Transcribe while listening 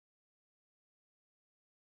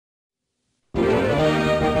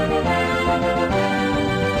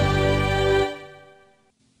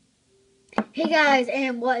guys,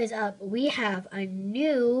 and what is up? We have a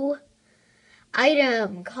new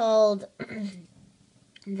item called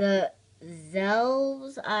the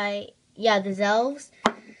Zelfs. The Zelfs.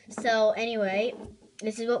 So anyway,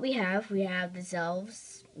 this is what we have. We have the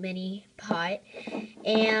Zelfs mini pot,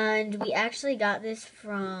 and we actually got this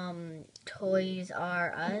from Toys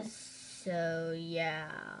R Us. So yeah,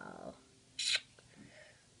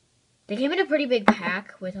 they came in a pretty big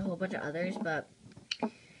pack with a whole bunch of others, but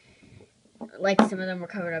like some of them were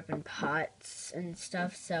covered up in pots and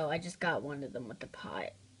stuff, so I just got one of them with the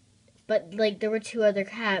pot. But like there were two other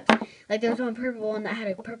caps. Like there was one purple one that had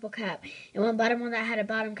a purple cap and one bottom one that had a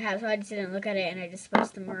bottom cap, so I just didn't look at it and I just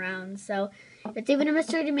switched them around. So it's even a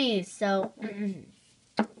mystery to me. So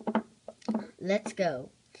let's go.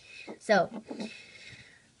 So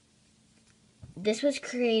this was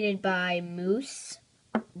created by Moose.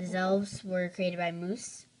 The Zelfs were created by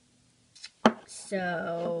Moose.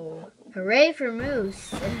 So, hooray for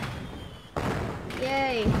Moose.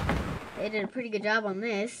 Yay. They did a pretty good job on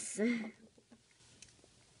this.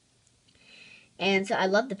 And so I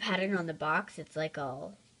love the pattern on the box. It's like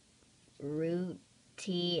all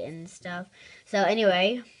rooty and stuff. So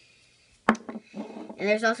anyway, and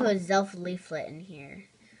there's also a Zelf leaflet in here.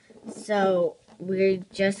 So we're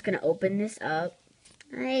just going to open this up.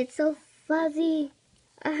 It's so fuzzy.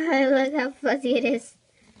 Look how fuzzy it is.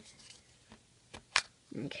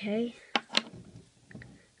 Okay.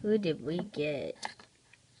 Who did we get?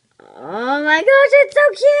 Oh my gosh, it's so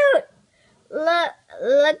cute!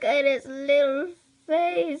 Look at its little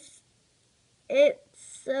face.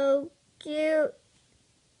 It's so cute.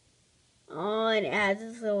 Oh, and it has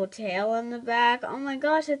this little tail on the back. Oh my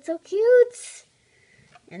gosh, it's so cute!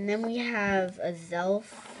 And then we have a Zelf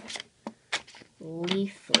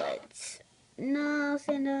leaflet. No,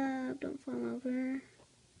 stand up. Don't fall over.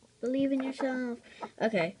 Believe in yourself.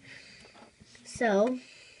 Okay. So,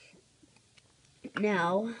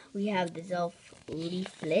 now we have the Zelf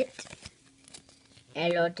leaflet.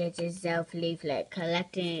 Hello, this is Zelf leaflet.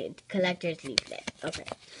 Collector's leaflet. Okay.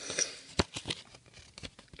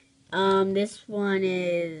 This one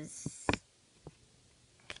is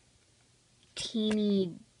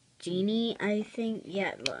Teeny Genie, I think.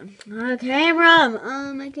 Yeah, look.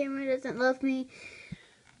 Camera! My camera doesn't love me.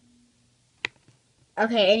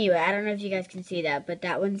 Okay, anyway, I don't know if you guys can see that, but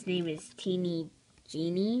that one's name is Teeny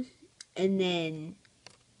Genie. And then...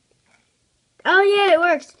 Oh, yeah, it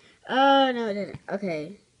works! Oh, no, it didn't.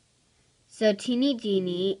 Okay. So, Teeny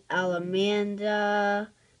Genie, Alamanda,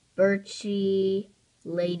 Birchie,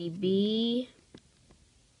 Lady B,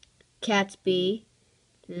 Catsby,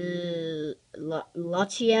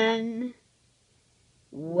 Lachian,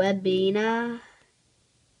 Webina,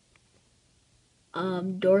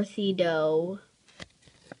 Dorothy Doe,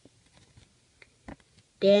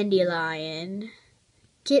 Dandelion,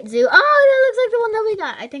 Kitzu. Oh, that looks like the one that we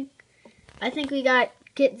got. I think we got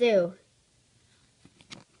Kitzu.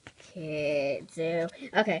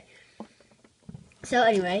 Okay. So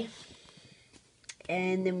anyway,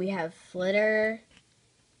 and then we have Flitter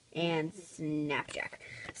and Snapjack.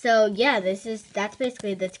 So yeah, that's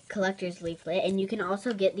basically the collector's leaflet, and you can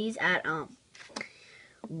also get these at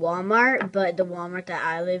Walmart, but the Walmart that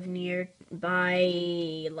I live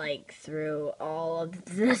nearby, like, threw all of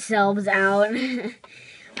the shelves out.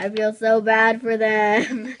 I feel so bad for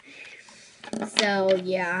them. So,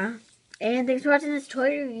 yeah. And thanks for watching this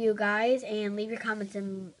toy review, guys, and leave your comments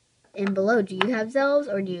in below. Do you have Zelfs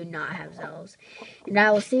or do you not have Zelfs? And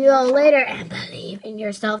I will see you all later, and believe in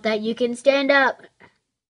yourself that you can stand up.